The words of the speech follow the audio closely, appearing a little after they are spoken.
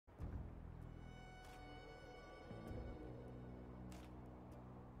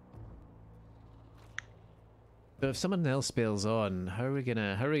So if someone else bails on, how are we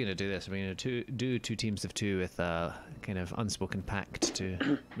gonna do this? Are we gonna do two teams of two with a kind of unspoken pact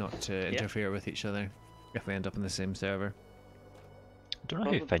to not to interfere with each other if we end up in the same server? I don't know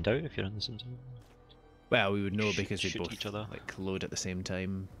how you find out if you're in the same server. Well, we would know because we'd both each other. like load at the same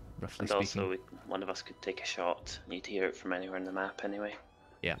time, roughly and speaking. also, one of us could take a shot. You'd hear it from anywhere in the map anyway.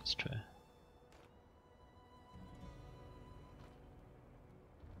 Yeah, that's true.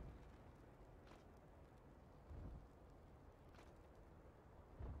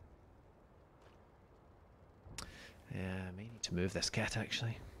 yeah. I may need to move this cat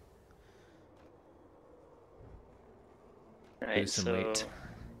actually. Right, Lose some so weight.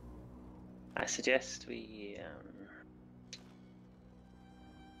 I suggest we.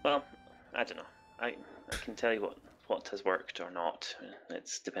 Well, I don't know. I can tell you what has worked or not.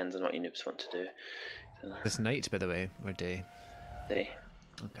 It depends on what you noobs want to do. This night, by the way, or day? Day.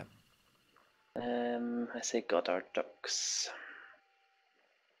 Okay. I say Goddard ducks.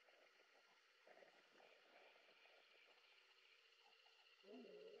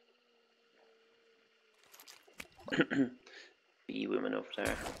 Bee woman over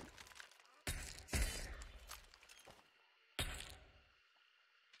there.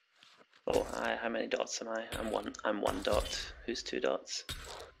 Oh, how many dots am I? I'm one dot. Who's two dots?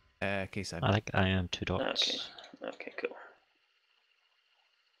 Case I think I am 2 dots. Okay. Okay, cool.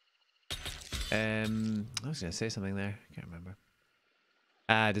 I was gonna say something there. Can't remember.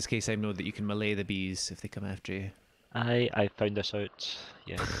 Does Case I know that you can melee the bees if they come after you? I found this out.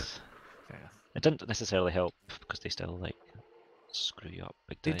 Yes. Fair enough. It didn't necessarily help because they still like screw you up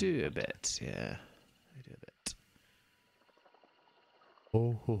big time. They do a bit, yeah. They do a bit.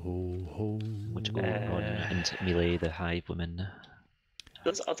 Ho ho ho ho. Want to go on and melee the hive women.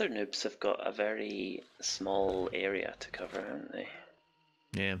 Those other noobs have got a very small area to cover, haven't they?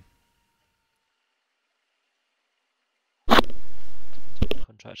 Yeah.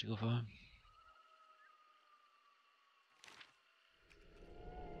 Contract to go for.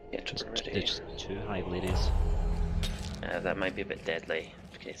 Get ready. There's 2 hive ladies. That might be a bit deadly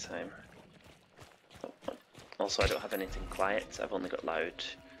in case I'm. Also, I don't have anything quiet. I've only got loud,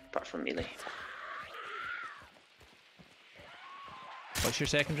 apart from melee. What's your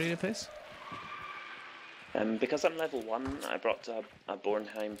secondary place? Because I'm level 1, I brought a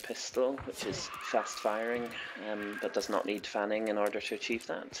Bornheim pistol, which is fast firing, but does not need fanning in order to achieve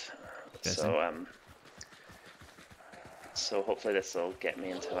that. So hopefully this will get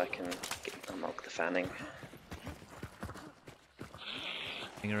me until I can unlock the fanning.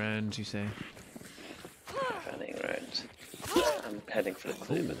 Hang around, you say? Fanning around. I'm heading for the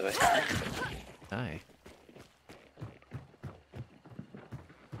clue, by the way. Aye.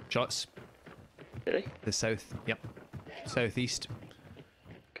 Shots. Really? The south. Yep. Southeast.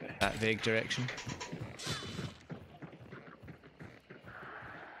 Okay. That vague direction.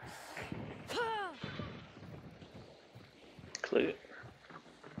 Clue.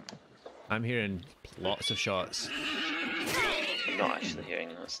 I'm hearing lots of shots. I'm not actually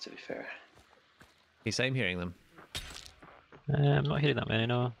hearing those, to be fair. Yes, I'm hearing them. I'm not hearing that many,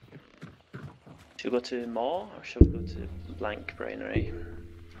 no. Should we go to Maw, or should we go to Blank Brainery?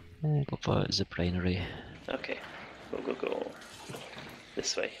 Go for the Brainery. Okay, go.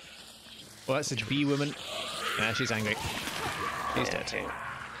 This way. Oh, that's a bee woman. Ah, she's angry. She's Yeah, dead.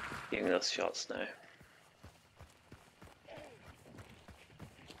 hearing those shots now.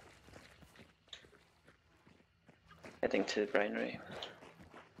 Heading to Brainery.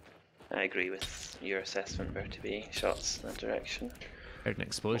 I agree with your assessment, BertieB. Shots in that direction. Heard an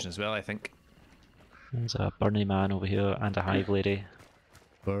explosion as well, I think. There's a burning man over here and a hive lady.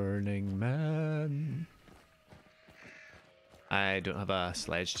 Burning man. I don't have a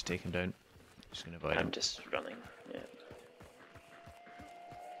sledge to take him down. Just gonna avoid him. I'm just running. Yeah.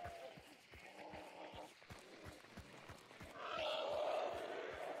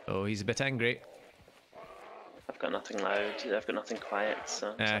 Oh, he's a bit angry. I've got nothing loud. I've got nothing quiet.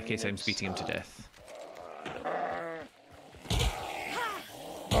 So. Okay, so I'm beating him to death.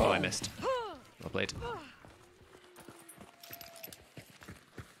 Oh, I missed. Well played.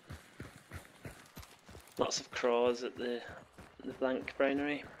 Lots of craws at the Blank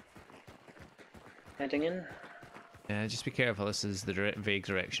Brainery. Heading in. Yeah, just be careful. This is the vague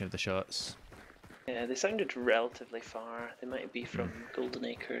direction of the shots. Yeah, they sounded relatively far. They might be from Golden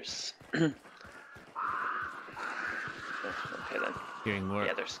Acres. Okay then. Hearing more.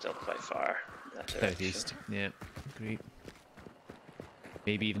 Yeah, they're still quite far in that direction. Southeast. Yeah, great.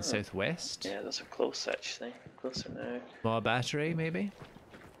 Maybe even southwest. Yeah, those are close actually. Closer now. More battery, maybe.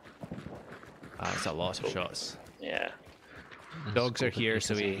 That's a lot of shots. Yeah. Dogs are here,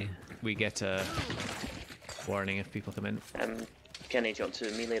 so we get a warning if people come in. Kenny, do you want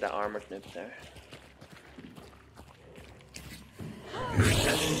to melee that armored noob there?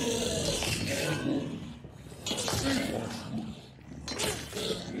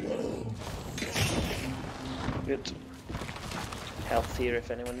 Good. Health here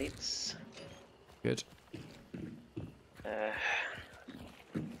if anyone needs. Good.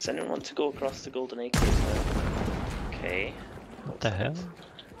 Does anyone want to go across the Golden Acres now? Okay. What the hell?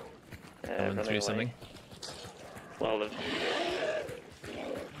 Going Running through away. something. Well,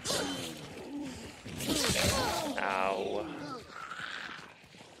 ow.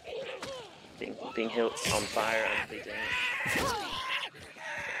 Being hit on fire and bleeding.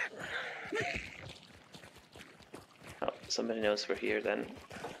 Oh, somebody knows we're here then.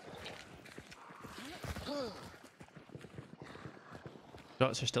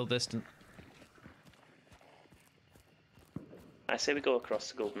 Shots are still distant. I say we go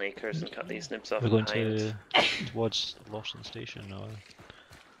across the Golden Acres and cut these nibs off We're going behind. towards Lawson Station now.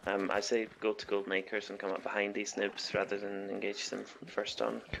 I say go to Golden Acres and come up behind these nibs rather than engage them from first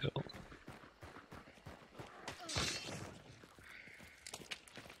on. Cool.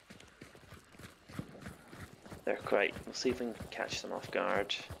 They're quite. We'll see if we can catch them off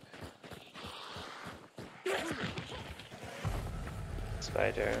guard.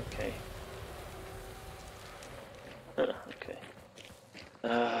 Spider, okay. Okay.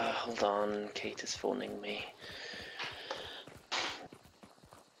 Hold on, Kate is phoning me.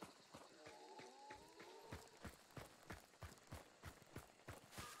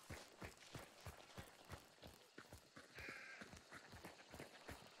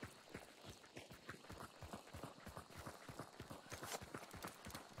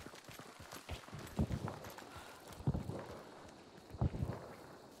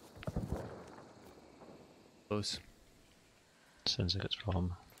 Close. Sounds like it's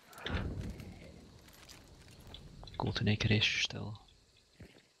from Golden Acre-ish still.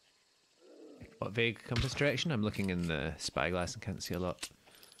 What vague compass direction? I'm looking in the spyglass and can't see a lot.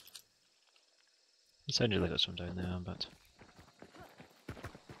 It sounded like it's from down there, but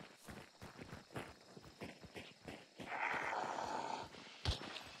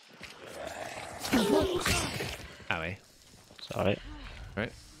Owie. it's alright.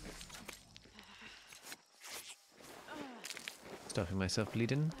 Right. Stopping myself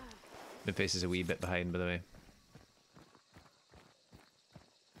bleeding. Noobface is a wee bit behind, by the way.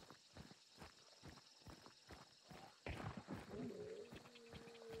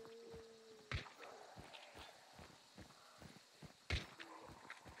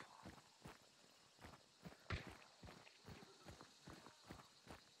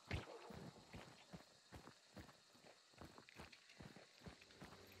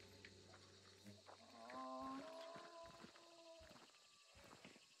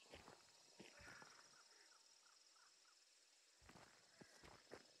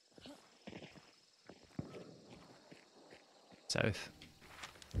 South.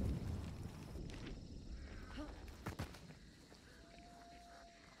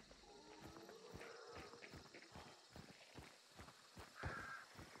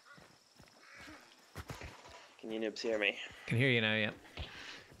 Can you noobs hear me? Can hear you now, yeah.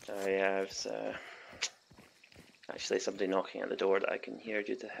 Oh yeah, there's actually somebody knocking at the door that I can hear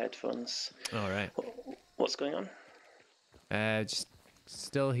due to headphones. Alright. What's going on? Just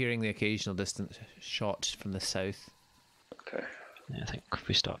still hearing the occasional distant shot from the south. Okay. Yeah, I think if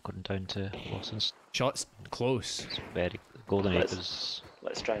we start going down to Lawson's, Shots close. it's very Golden Let's- Acres.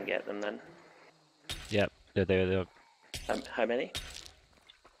 Let's try and get them then. Yep, they're there. They're How many?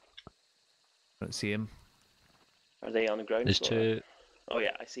 Don't see him. Are they on the ground there's floor? two. Oh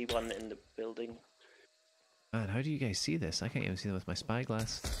yeah, I see one in the building. Man, how do you guys see this? I can't even see them with my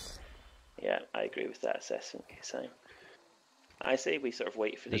spyglass. Yeah, I agree with that assessment, Kisai. I say we sort of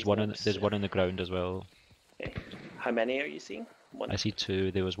wait for There's these one on. nibs There's to- one on the ground as well. Okay. How many are you seeing? One. I see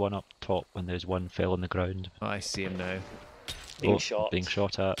two. There was one up top, and there's one fell on the ground. Oh, I see him now. Being Oh, shot. Being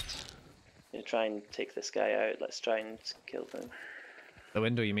shot at. Yeah, try and take this guy out. Let's try and kill them. The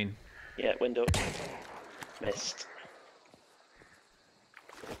window, you mean? Yeah, window. Missed.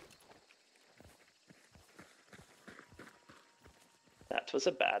 That was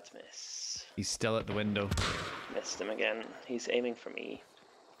a bad miss. He's still at the window. Missed him again. He's aiming for me.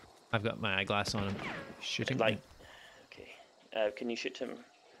 I've got my eyeglass on him. Shooting. Like, okay. Can you shoot him?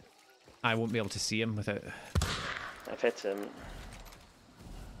 I won't be able to see him without. I've hit him.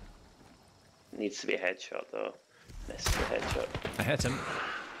 Needs to be a headshot though. Missed the headshot. I hit him.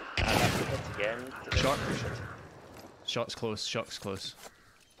 I'll have to hit again. Shot. Shots close. Shots close.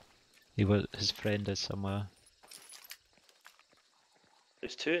 He was. His friend is somewhere.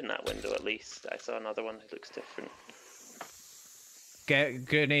 There's two in that window at least. I saw another one that looks different. Get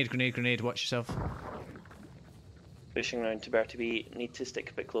grenade, watch yourself. Pushing around to BertieB. Need to stick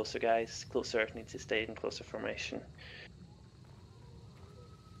a bit closer, guys. Closer, need to stay in closer formation.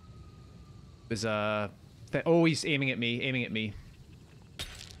 There's oh, he's aiming at me.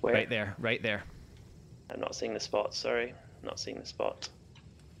 Where? Right there. I'm not seeing the spot, sorry. Not seeing the spot.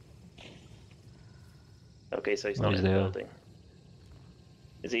 Okay, so he's not in the building.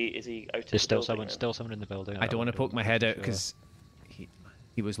 Is he out of the building? There's still someone in the building. I don't want to poke my head out because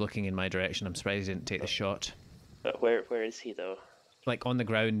he was looking in my direction. I'm surprised he didn't take the shot. But where is he though? Like on the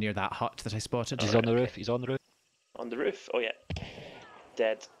ground near that hut that I spotted. He's on the roof. He's on the roof. On the roof? Oh yeah.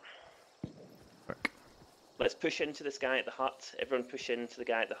 Dead. Work. Let's push into this guy at the hut. Everyone push into the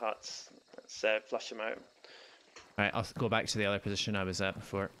guy at the hut. Let's flush him out. Alright, I'll go back to the other position I was at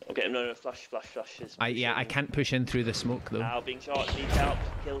before. Okay, no, flush is... Yeah, I can't push in through the smoke though. Ow, being shot, need help.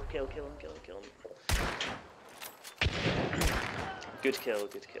 Kill him. Good kill.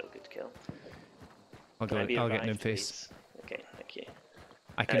 I'll get Noobface. Please. Okay, thank you.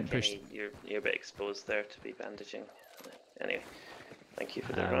 I can push. You're a bit exposed there to be bandaging. Anyway, thank you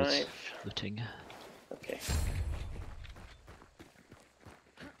for the revive. Looting. Okay.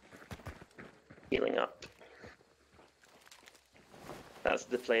 Healing up. That's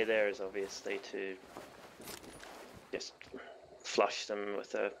the play there, is obviously to just flush them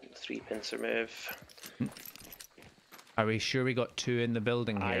with a 3-pincer move. Are we sure we got 2 in the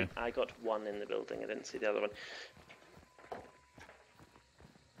building here? I got 1 in the building, I didn't see the other one.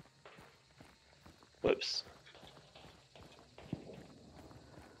 Whoops.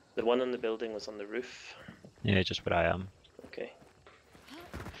 The one on the building was on the roof. Yeah, just where I am. Okay.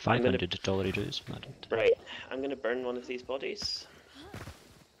 $500 dues. Right, I'm going to burn one of these bodies.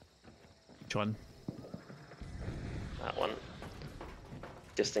 Which one? That one.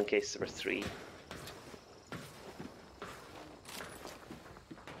 Just in case there were 3.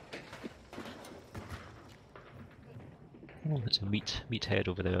 Oh, there's a meathead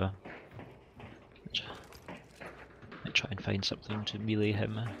over there. Might try and find something to melee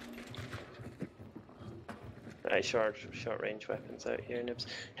him. Right, short range weapons out here, Noobs.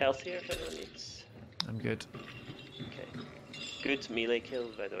 Health here if anyone needs. I'm good. Okay. Good melee kill,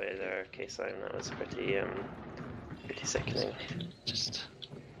 by the way, there, K-Sign. That was pretty sickening. Just...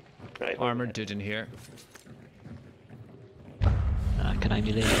 Right, armored dude in here. Can I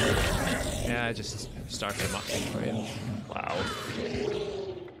melee? Yeah, I just started him up for you. Wow.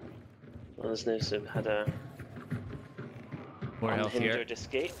 Well, those Noobs have had a more health here. unhindered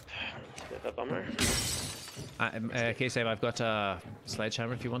escape. Bit of a bummer. K-Save, I've got a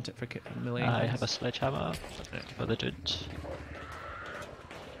sledgehammer if you want it for melee. I have a sledgehammer for the dude.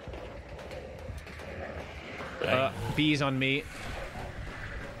 Bees on me.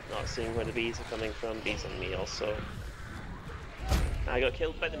 Not seeing where the bees are coming from. Bees on me also. I got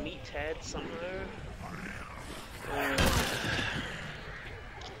killed by the meathead somehow.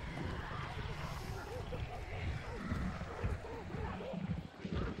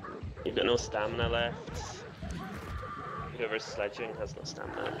 You've got no stamina left. Whoever's sledging has no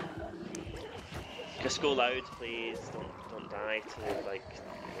stamina. Just go loud, please. Don't die to like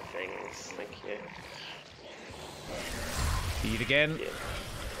things. Thank you. Beat again. Yeah.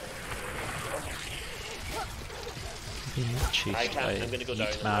 Chased I can't. I'm gonna go down.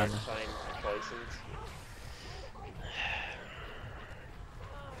 Man. Fine. Poisoned.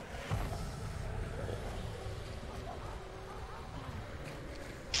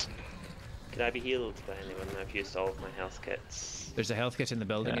 Can I be healed by anyone? I've used all of my health kits. There's a health kit in the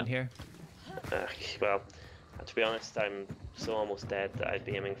building in here. Well, to be honest, I'm so almost dead that I'd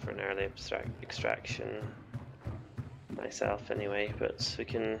be aiming for an early extraction myself anyway, but we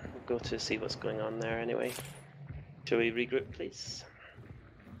can go to see what's going on there anyway. Shall we regroup, please?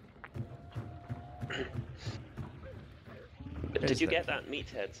 Did you get that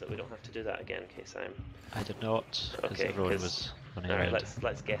meathead so we don't have to do that again, K-Sim? I did not, because okay, everyone was running around. around.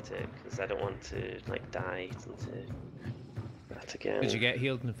 Let's get it, because I don't want to like die into that again. Did you get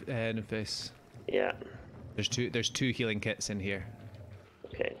healed in the face? Yeah. There's two healing kits in here.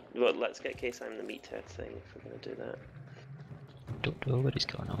 Okay, well let's get K-Sim the meathead thing if we're going to do that. Don't know where he's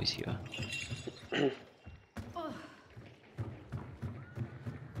gone, oh he's here.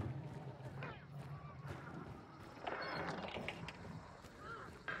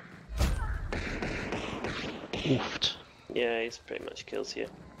 Oofed. Yeah, he's pretty much kills you.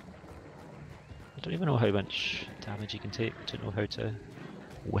 I don't even know how much damage he can take. I don't know how to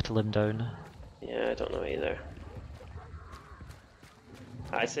whittle him down. Yeah, I don't know either.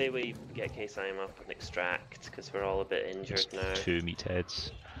 I say we get K-Sime up and extract, because we're all a bit injured now. 2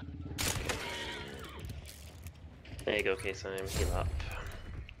 meatheads. There you go, K-Sime, heal up.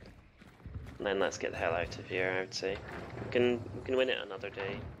 And then let's get the hell out of here, I would say. We can win it another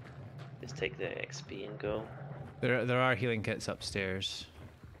day. Just take the XP and go. There are healing kits upstairs.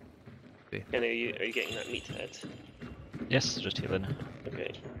 Ken, are you getting that meathead? Yes, just healing.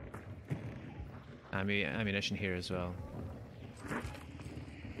 Okay. Ammunition here as well.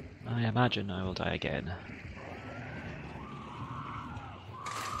 I imagine I will die again.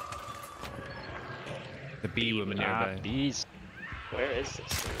 The bee woman nearby. Bees. Where is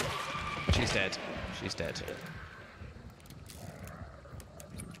this? She's dead. She's dead.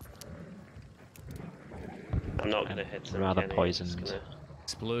 I'm not gonna hit them. Rather Kenny. poisoned. Gonna...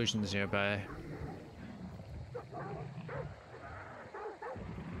 Explosions nearby.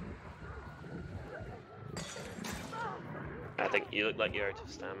 I think you look like you're out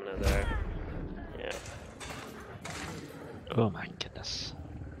of stamina there. Yeah. Oh my goodness.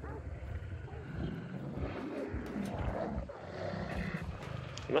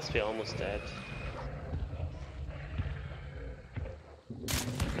 You must be almost dead.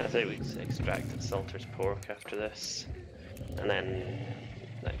 I think we could extract Salter's pork after this, and then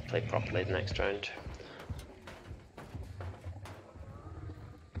like, play properly the next round.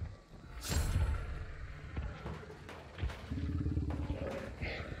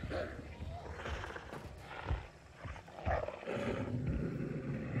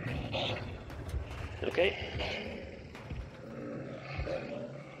 Okay.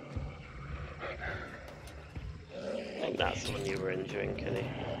 I think that's the one you were injuring, Kenny.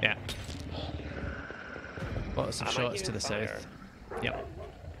 Yeah. Lots of Am I shots to hearing the fire? south. Yep.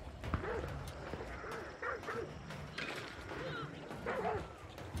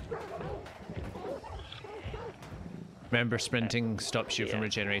 Remember, sprinting stops you from Yeah.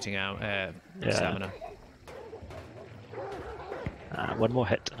 regenerating out Yeah. stamina. One more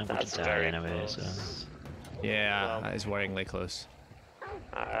hit and I'm going That's to die very anyway, so... close. Yeah, Well- that is worryingly close.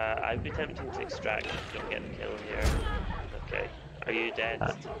 I'd be tempting to extract if you don't get the kill here. Okay. Are you dead?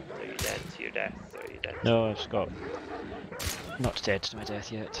 Are you dead to your death? Are you dead? No, I've got... Not dead to my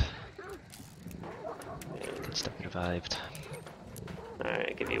death yet. Can still be revived. Alright,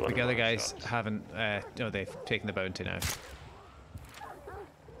 I'll give you one The other more guys shot. haven't. No, they've taken the bounty now.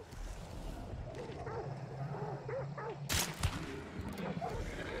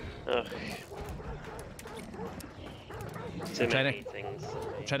 Ugh. Too trying many to- things.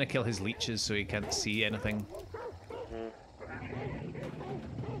 I'm trying to kill his leeches so he can't see anything.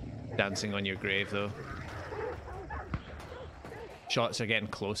 Dancing on your grave, though. Shots are getting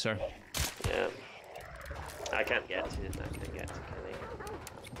closer. Yeah. I can't get to it. I can't get to Kenny.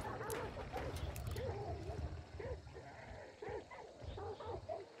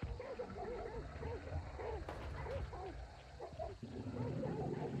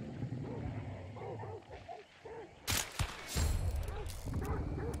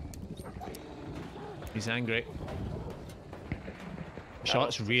 He's angry.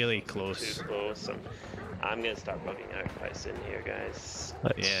 Shot's really Too close. close. I'm gonna start bugging out quite soon here, guys.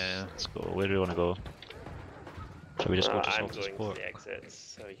 Let's go. Where do we want to go? Shall we just go to I'm Salter's going to Port? the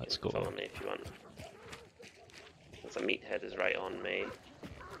exits, so you Let's can go. follow me if you want. There's a meathead is right on me.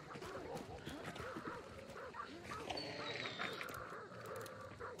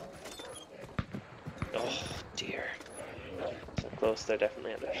 Oh dear. So close, they're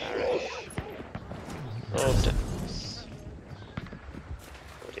definitely at the parish. Oh, so close.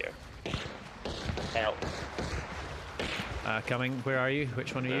 Oh dear. Help. Coming. Where are you?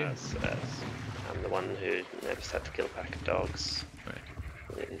 Which one are you? I'm the one who never had to kill a pack of dogs.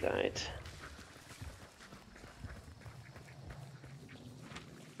 Right. Nearly died.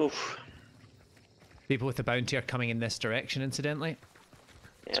 Oof. People with the bounty are coming in this direction, incidentally.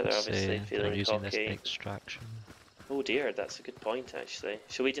 Yeah, they're obviously They're feeling using this cocky. extraction. Oh dear, that's a good point actually.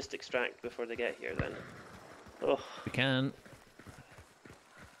 Shall we just extract before they get here then? Oh, We can.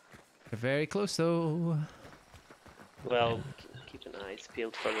 They're very close, though. well, keep an eye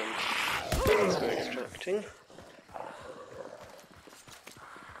peeled for them as we're extracting.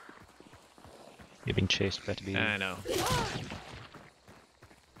 You're being chased, BertieB. I know.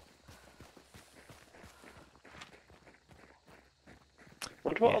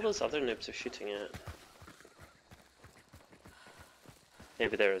 Wonder what Yeah. all those other noobs are shooting at.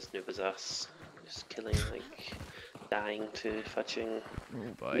 Maybe they're as noob as us. Just killing, like, dying to fetching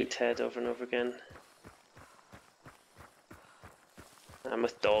Oh boy. meathead over and over again. I'm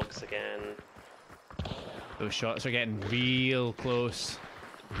with dogs again. Those shots are getting real close.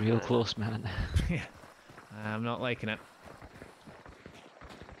 Real close, man. Yeah. I'm not liking it.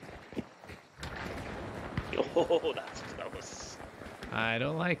 Oh, that's close. I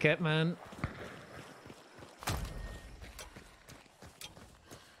don't like it, man.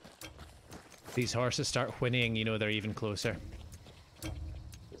 These horses start whinnying, you know they're even closer.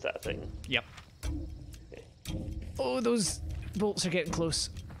 Is that a thing? Yep. Okay. Oh, those bolts are getting close.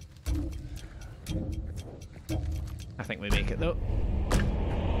 I think we make it though.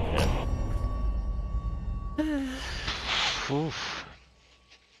 Yeah. Oof.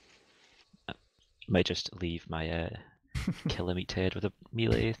 Might just leave my killer meathead with a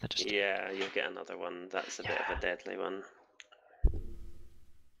melee. That just Yeah, you'll get another one. That's a bit of a deadly one.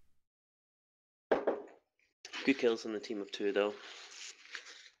 Good kills on the team of 2 though.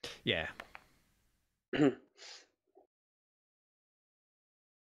 Yeah. He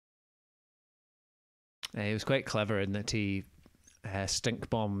was quite clever in that he stink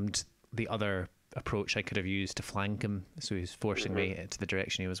bombed the other approach I could have used to flank him, so he was forcing me into the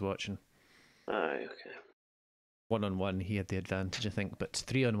direction he was watching. Aye, okay. 1-on-1, he had the advantage, I think, but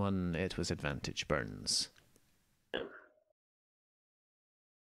 3-on-1, it was advantage Burns. Yeah.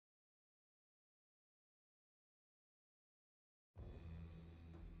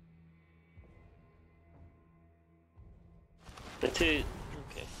 The 2. Okay,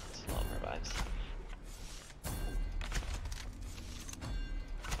 it's a lot of revives.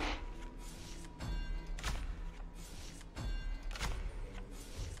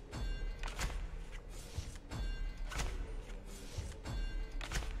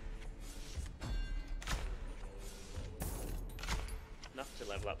 Enough to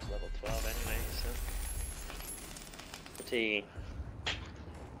level up to level 12 anyway, so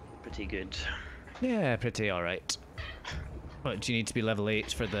pretty good. Yeah, pretty alright. What, do you need to be level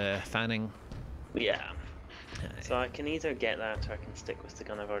 8 for the fanning? Yeah. So I can either get that or I can stick with the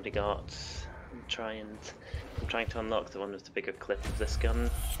gun I've already got and I'm trying to unlock the one with the bigger clip of this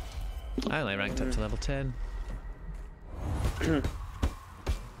gun. I only ranked up to level 10.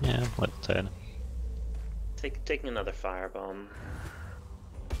 yeah, level 10. Taking another firebomb.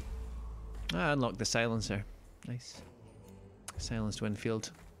 I unlocked the silencer. Nice. Silenced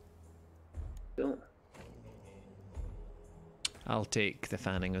Winfield. Cool. I'll take the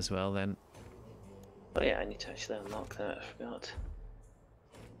fanning as well then. Oh yeah, I need to actually unlock that, I forgot.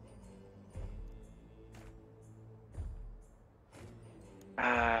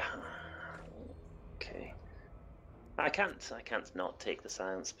 Okay. I can't not take the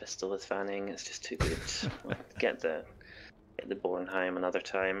silence pistol with fanning, it's just too good. I'll get the Bornheim another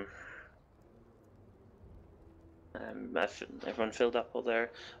time. Everyone filled up all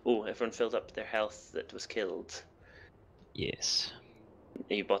their... Oh, everyone filled up their health that was killed. Yes.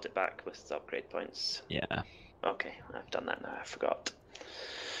 You bought it back with the upgrade points. Yeah. Okay, I've done that now, I forgot.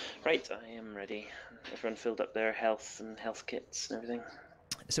 Right, I am ready. Everyone filled up their health and health kits and everything.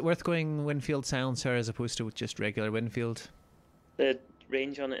 Is it worth going Winfield silencer as opposed to just regular Winfield? The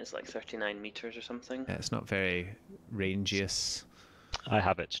range on it is like 39 meters or something. Yeah, it's not very rangious. I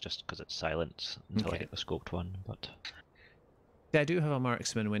have it just because it's silent until I Okay. get the scoped one, but... Yeah, I do have a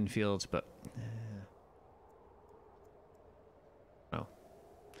marksman Winfield, but... well,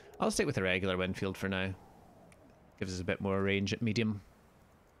 I'll stick with a regular Winfield for now. Gives us a bit more range at medium.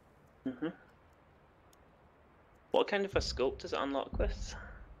 Mm-hmm. What kind of a scope does it unlock with?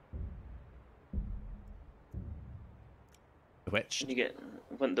 Which? You get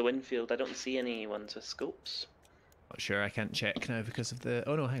the Winfield. I don't see any ones with scopes. Not sure, I can't check now because of the...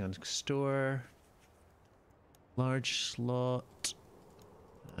 Oh no, hang on. Store... Large slot...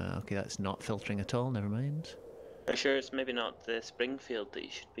 okay, that's not filtering at all, never mind. I'm sure it's maybe not the Springfield that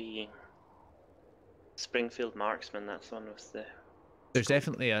you should be... Springfield Marksman, that's the one with the... There's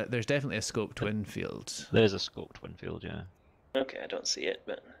definitely a scoped Winfield. There's a scoped Winfield, yeah. Okay, I don't see it,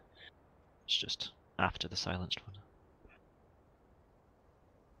 but... It's just after the silenced one.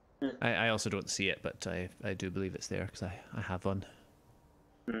 I also don't see it, but I do believe it's there because I have one.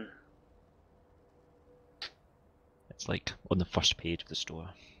 Hmm. It's like on the first page of the store.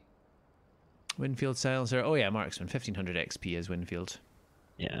 Winfield silencer. Oh yeah, marksman. 1500 XP is Winfield.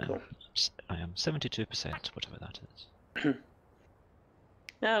 Yeah. Cool. I am 72%, whatever that is.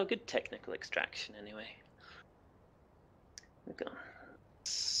 Oh, good technical extraction anyway. Okay.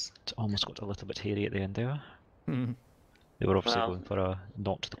 It almost got a little bit hairy at the end there. Hmm. They were obviously Well, going for a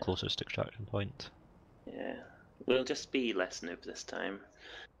not the closest extraction point. Yeah, we'll just be less noob this time.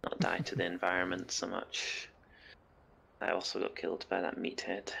 Not die to the environment so much. I also got killed by that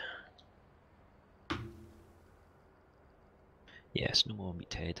meathead. Yes, no more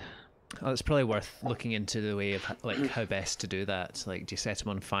meathead. Oh, it's probably worth looking into the way of like how best to do that. Like, do you set him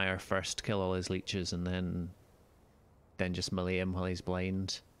on fire first, kill all his leeches, and then just melee him while he's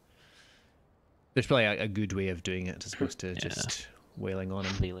blind? There's probably a good way of doing it as opposed to just wailing on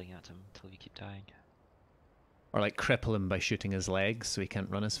him. Flailing at him until you keep dying. Or like cripple him by shooting his legs so he can't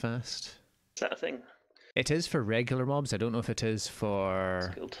run as fast. Is that a thing? It is for regular mobs. I don't know if it is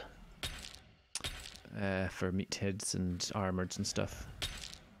for meatheads and armoreds and stuff.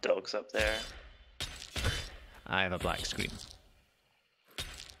 Dogs up there. I have a black screen.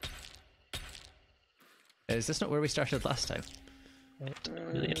 Is this not where we started last time? It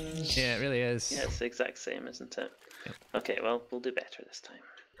really is. Yeah, it really is. Yeah, it's the exact same, isn't it? Yep. Okay, well, we'll do better this time.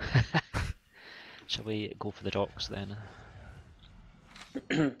 Shall we go for the docks then?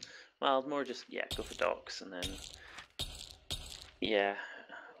 Well, more just, yeah, go for docks and then... Yeah,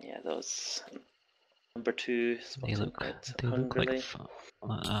 those... Number 2, They look like fun.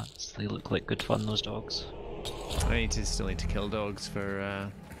 They look like good fun, those dogs. I still need to kill dogs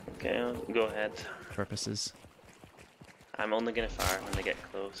for Okay, go ahead. purposes. I'm only going to fire when they get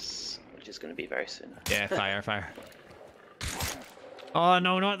close, which is going to be very soon. Yeah, fire. Oh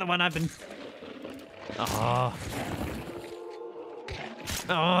no, not the one I've been... Oh.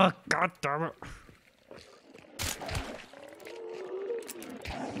 Oh, god damn it.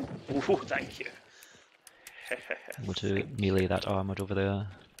 Ooh, thank you. I'm going to melee that armoured over there.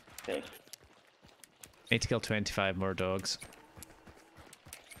 Okay. Need to kill 25 more dogs.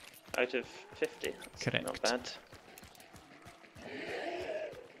 Out of 50. That's Correct. Not bad.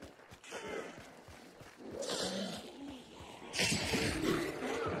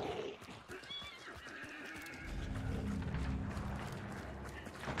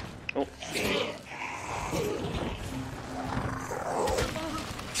 Oh.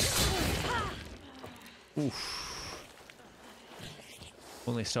 Oof.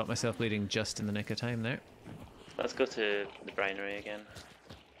 Only stopped myself bleeding just in the nick of time there. Let's go to the brinery again.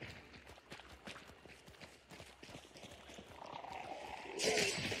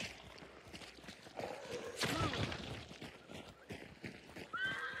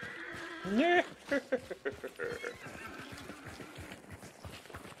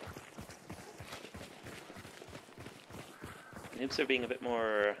 Noobs are being a bit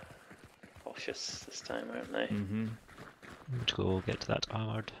more cautious this time, aren't they? Mm-hmm. To go get to that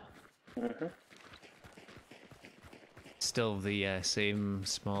armoured. Mm-hmm. Still the same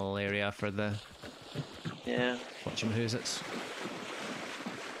small area for the Yeah. whatchamahoozits.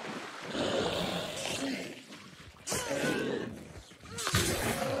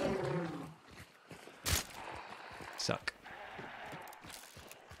 Suck.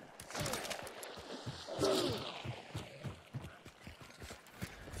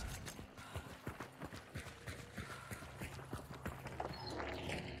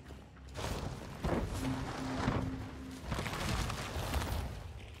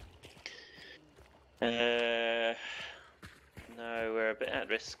 No, we're a bit at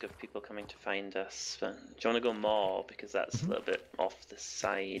risk of people coming to find us. But do you want to go mall? Because that's a little bit off the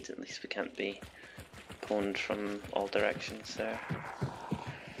side. At least we can't be pwned from all directions there.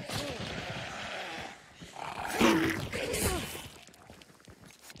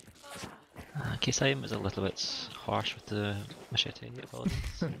 Case item is a little bit harsh with the machete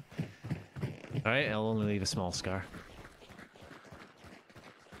abilities. Alright, I'll only leave a small scar.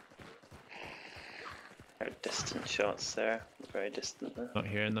 Distant shots there, very distant there. Not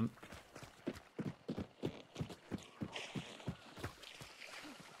hearing them.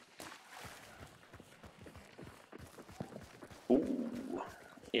 Ooh,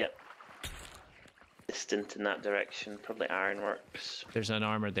 yeah. Distant in that direction, probably ironworks. There's an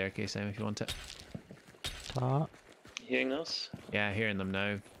armor there, K-Sam, if you want it. Ta. Hearing those? Yeah, hearing them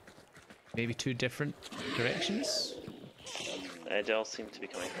now. Maybe 2 different directions? They all seem to be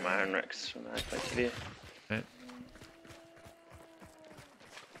coming from ironworks from my point of view. Right.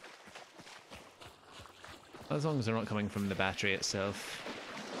 As long as they're not coming from the battery itself.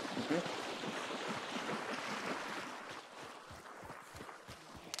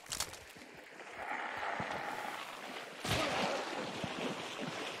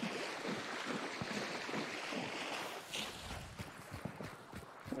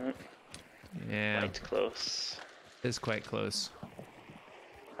 Yeah, Quite close. it's quite close.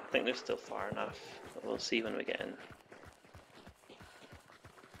 I think they're still far enough, but we'll see when we get in.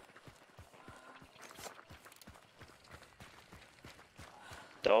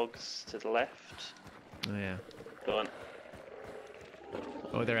 Dogs to the left. Oh yeah. Go on.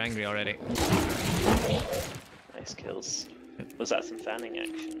 Oh, they're angry already. Nice kills. Was that some fanning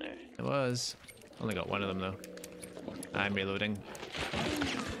action there? It was. Only got one of them though. I'm reloading.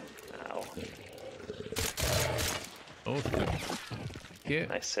 Ow. Oh, good. Yeah.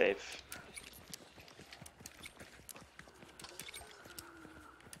 Nice save.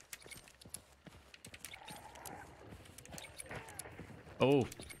 Oh!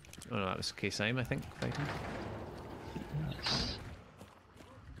 Oh no, that was K-Sime, I think, fighting. Nice.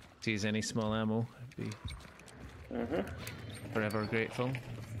 Sees any small ammo, I'd be forever grateful.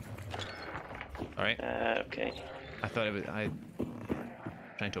 Alright. Okay. I thought it was...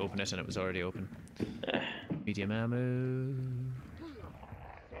 trying to open it and it was already open. Medium ammo...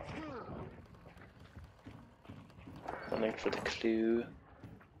 Running for the clue.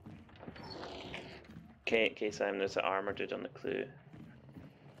 Okay, Simon, there's an armor dude on the clue.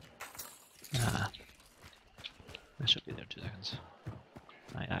 Ah. I should be there 2 seconds.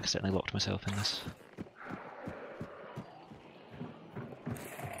 I accidentally locked myself in this.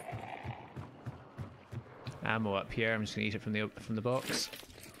 Ammo up here, I'm just gonna eat it from the box.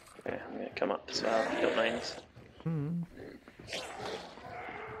 Okay, I'm gonna come up as well, if you don't mind.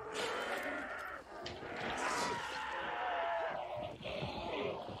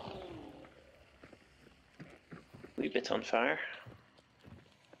 Wee bit on fire.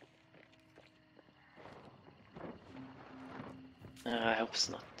 I hope it's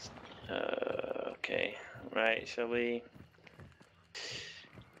not. Okay, right, shall we?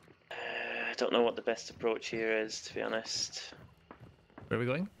 I don't know what the best approach here is, to be honest. Where are we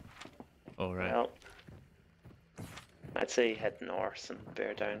going? Oh, right. Well, I'd say head north and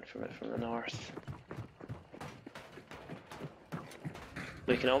bear down from it from the north.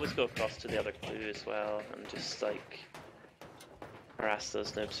 We can always go across to the other clue as well and just like harass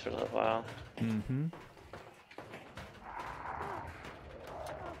those noobs for a little while. Mm-hmm.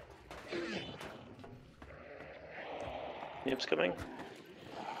 Noobs coming?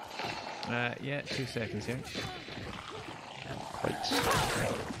 Yeah, 2 seconds here. Quite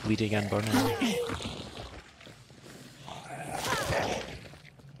bleeding and burning.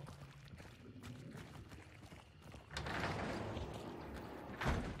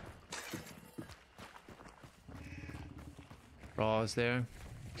 Raws there.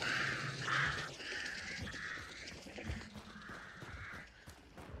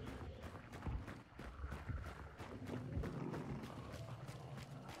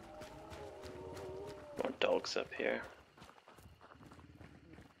 More dogs up here.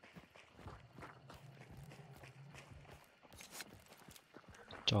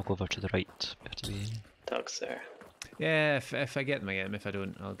 Dog over to the right. BertieB. Dogs there. Yeah, if I get them, I get them. If I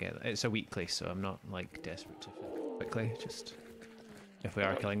don't, I'll get them. It's a weak place, so I'm not like desperate to quickly. Just if we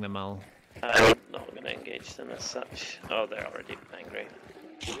are killing them, I'll. I'm not going to engage them as such. Oh, they're already angry.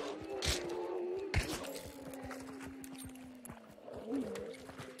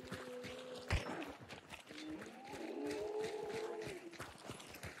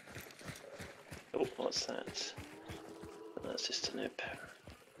 Oh, what's that? That's just a noob.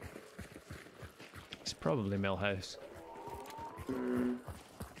 It's probably Millhouse.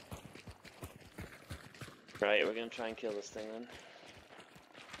 Right, we're going to try and kill this thing then.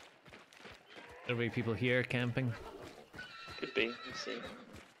 There will be people here camping. Could be, we'll see.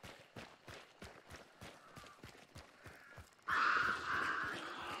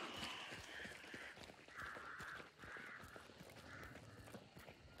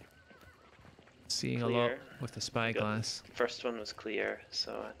 Seeing a lot with the spyglass. First one was clear,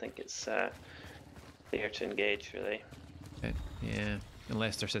 so I think it's clear to engage really. Yeah,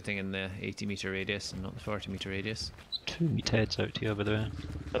 unless they're sitting in the 80-meter radius and not the 40-meter radius. 2 meatheads out here, by the way.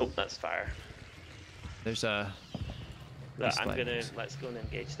 Oh, that's fire. There's a. Let's go and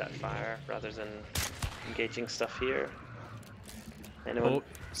engage that fire rather than engaging stuff here. Anyone? Oh,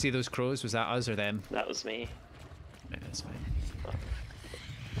 see those crows? Was that us or them? That was me. Yeah, that's fine.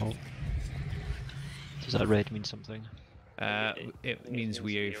 Oh. Does that red mean something? It means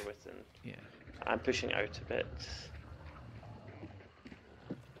we're. Yeah. I'm pushing out a bit.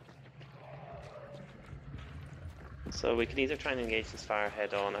 So we can either try and engage this fire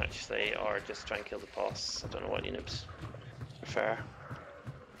head on actually, or just try and kill the boss. I don't know what you noobs prefer.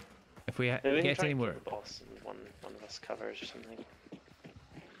 If we Maybe we can get try any and more, kill the boss and one of us covers or something.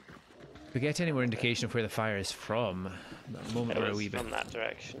 if we get any more indication of where the fire is from, at the moment It we're a was wee bit. from that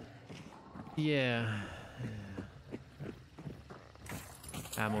direction. Yeah.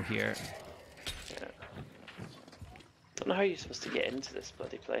 Ammo here. Yeah. Don't know how you're supposed to get into this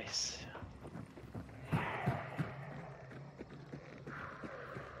bloody place.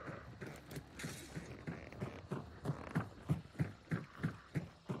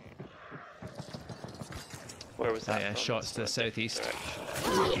 Where was that? Yeah, from? shots to the That's a different southeast.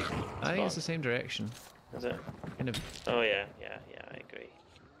 direction. I think it's the same direction. Is it? Kind of. Oh yeah, I agree.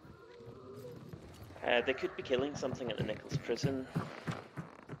 They could be killing something at the Nichols prison.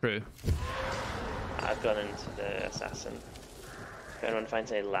 True. I've gone into the assassin. If anyone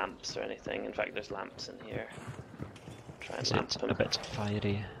finds any lamps or anything, in fact there's lamps in here. Try and Is lamp it him. a bit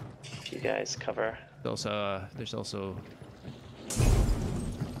fiery? If you guys cover. There's also.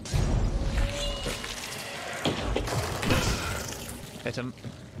 Hit him.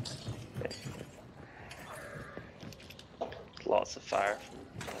 Okay. Lots of fire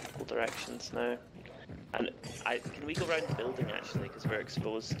from all directions now. And can we go around the building actually, because we're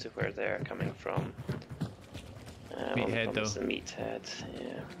exposed to where they're coming from. Meathead though. The meathead,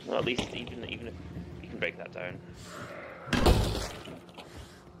 yeah. Well, at least even if you can break that down.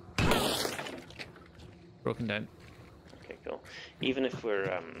 Broken down. Okay, cool. Even if we're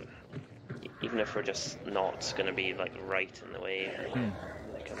just not going to be like right in the way when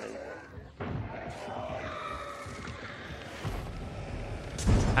they come in.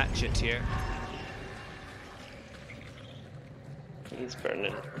 Hatchet here. He's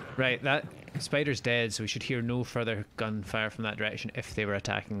burning. Right, that spider's dead, so we should hear no further gunfire from that direction if they were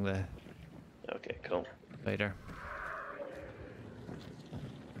attacking the Okay, cool. spider.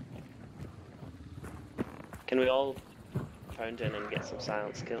 Can we all pound in and get some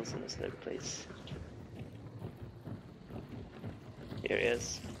silence kills in this noob, please? Here he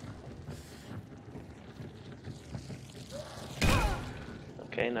is.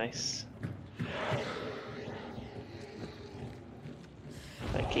 Okay, nice.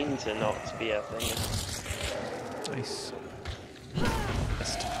 I'm keen to not be a thing. Nice.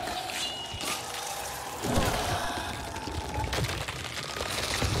 Missed.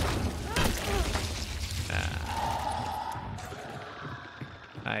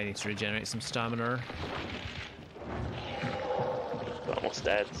 I need to regenerate some stamina. Almost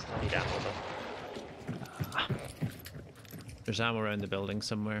dead. I need ammo though. There's ammo around the building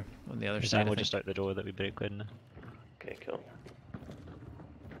somewhere on the other There's side. I ammo think. just out the door that we break in. Okay, cool.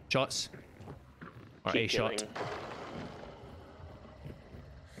 Shots. Or Keep a shot. killing.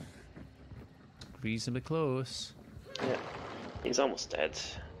 Reasonably close. Yeah, he's almost dead.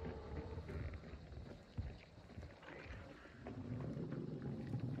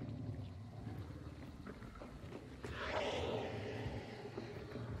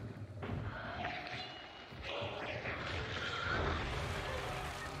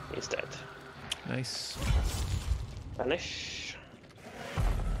 He's dead. Nice. Vanish.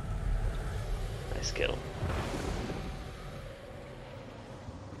 Nice kill.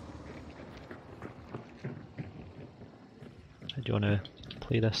 Do you want to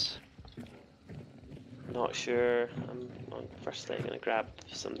play this? Not sure. Firstly, I'm going to grab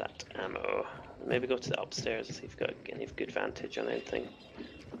some of that ammo. Maybe go to the upstairs and see if we've got any good vantage on anything.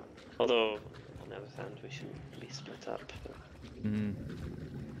 Although, on the other hand, we shouldn't be split up. But...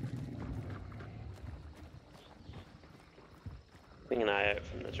 Keeping an eye out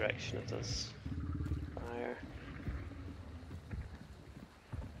from the direction of those fire.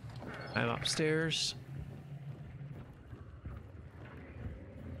 I'm upstairs.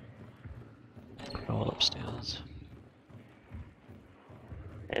 Crawl upstairs.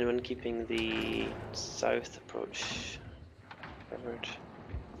 Anyone keeping the south approach covered?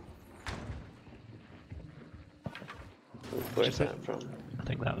 Where's that from? I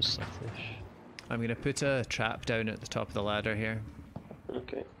think that was southish. I'm going to put a trap down at the top of the ladder here.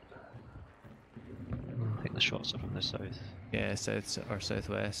 Okay. I think the shots are from the south. Yeah, south or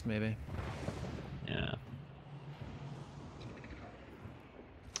southwest maybe. Yeah.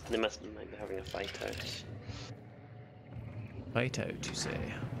 They might be having a fight out. Fight out, you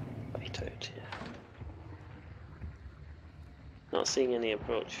say? Fight out, yeah. Not seeing any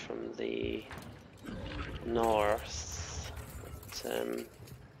approach from the north. But,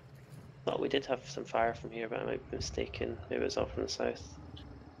 thought we did have some fire from here, but I might be mistaken. Maybe it was all from the south.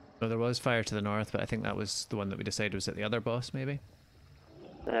 Well, there was fire to the north, but I think that was the one that we decided was at the other boss, maybe?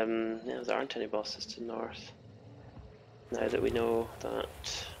 Yeah, there aren't any bosses to the north. Now that we know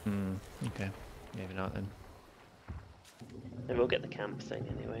that. Okay. Maybe not then. Maybe we'll get the camp thing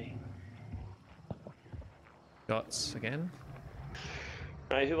anyway. Shots again?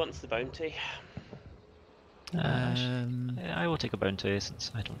 Right, who wants the bounty? I will take a bounty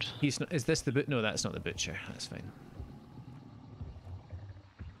since I don't. He's not, is this the but? No, that's not the butcher. That's fine.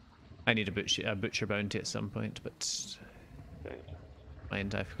 I need a butcher bounty at some point, but Okay.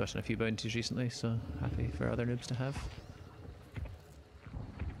 mind I've gotten a few bounties recently, so happy for other noobs to have.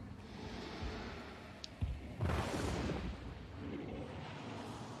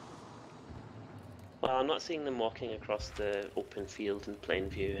 Well, I'm not seeing them walking across the open field in plain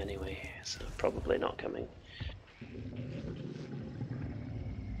view anyway, so probably not coming.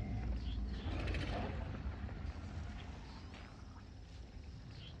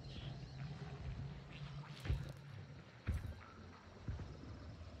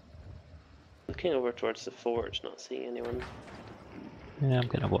 Looking over towards the fort, not seeing anyone. Yeah, I'm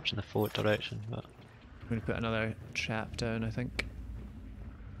kind of watching the fort direction, but I'm going to put another trap down, I think.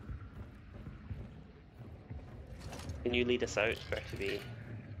 Can you lead us out, BertieB?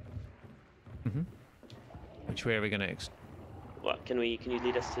 Which way are we going to... What can you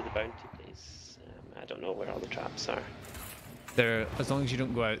lead us to the bounty, please? I don't know where all the traps are. There, as long as you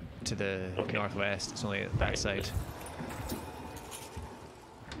don't go out to the Okay. northwest, it's only that side.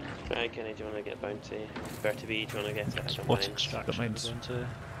 Right, Kenny, do you want to get bounty? BertieB, do you want to get it? I don't what mind. extraction mind. we're going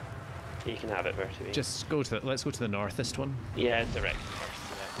to? You can have it, BertieB. Just go to the... Let's go to the northest one. Yeah, direct first.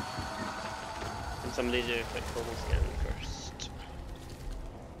 Yeah. Can somebody do a quick global scan first?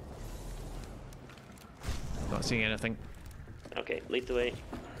 Not seeing anything. Okay, lead the way.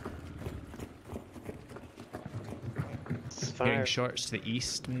 Getting shots to the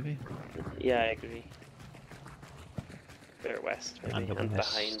east, maybe? Yeah, I agree. Bear west, maybe, And and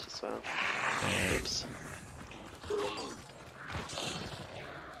west. behind as well. Oops.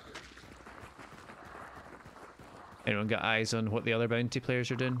 Anyone got eyes on what the other bounty players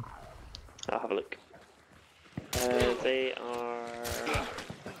are doing? I'll have a look. They are...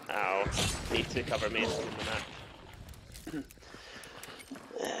 Ow. Need to cover me on the map.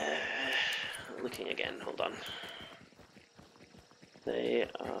 Looking again, hold on. They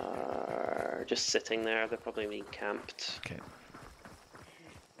are just sitting there, they're probably being camped. Okay.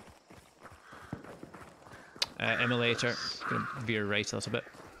 Emulator, gonna veer right a little bit.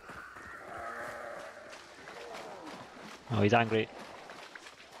 Oh, he's angry.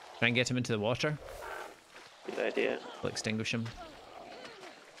 Try and get him into the water. Good idea. We'll extinguish him.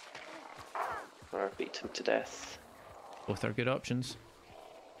 Or beat him to death. Both are good options.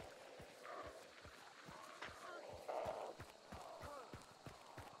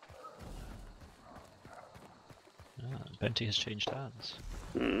 Bounty has changed hands.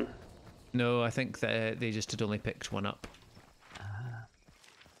 Hmm. No, I think that they just had only picked one up.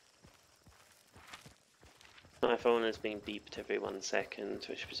 My phone is being beeped every 1 second,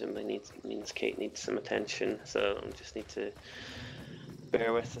 which presumably means Kate needs some attention, so I just need to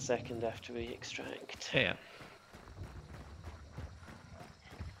bear with a second after we extract. Yeah.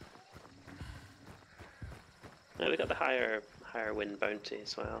 We got the higher win bounty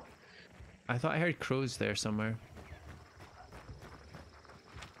as well. I thought I heard crows there somewhere.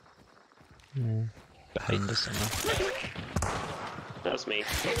 Behind us somewhere. That was me.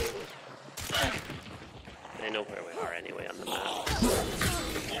 They know where we are anyway on the map.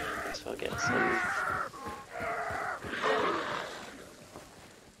 So I'll get some.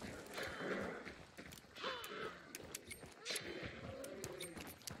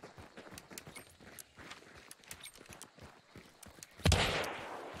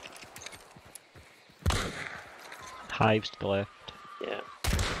 Hives to the left. Yeah.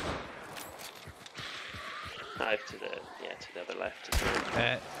 Hive to the other left as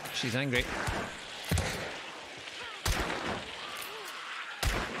well. She's angry.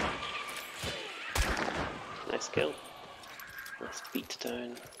 Nice kill. Nice beat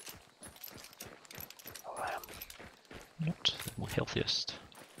down. Oh, I am not the healthiest.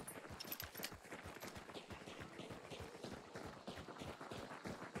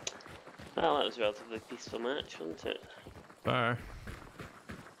 Well, that was a relatively peaceful match, wasn't it? Bar.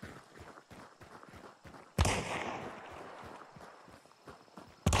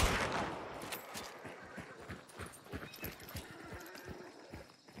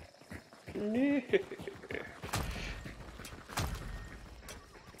 No.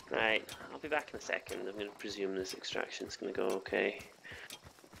 Right, I'll be back in a second. I'm going to presume this extraction's going to go okay.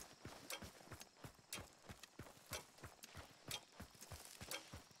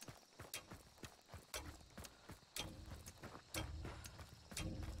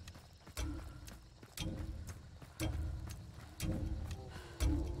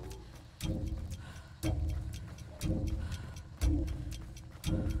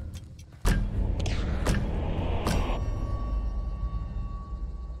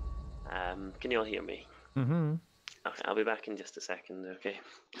 Can you all hear me? Mm-hmm. Okay, I'll be back in just a second, okay?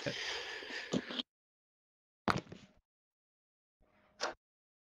 Okay.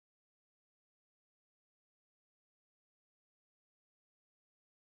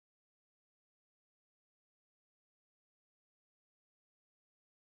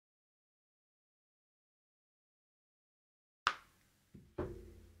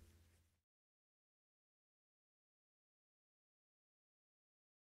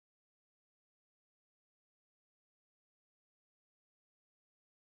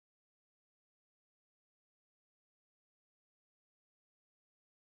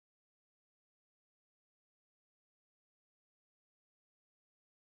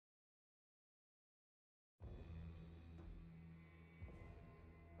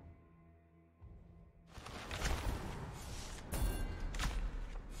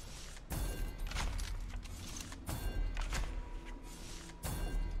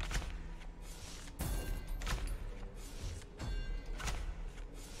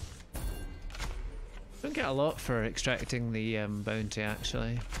 Don't get a lot for extracting the bounty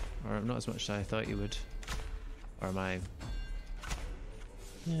actually, or not as much as I thought you would. Or am I?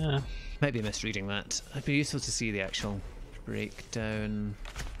 Yeah. Might be misreading that. It'd be useful to see the actual breakdown.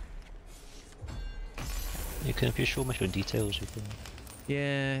 You can, if you show much more details, you can.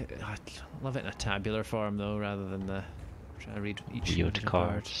 Yeah, I'd love it in a tabular form though, rather than the trying to read each Weird individual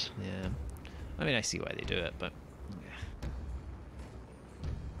cards. card. Yeah, I mean I see why they do it, but yeah.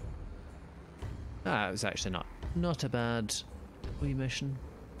 Ah, it was actually not a bad wee mission.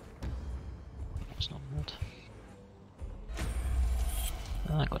 It's not bad.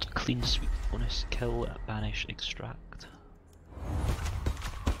 I got a clean sweep bonus, kill, banish, extract.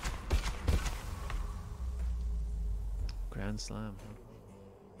 Grand Slam. Huh?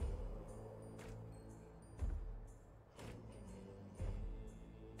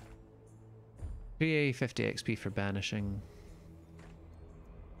 PA 50 XP for banishing.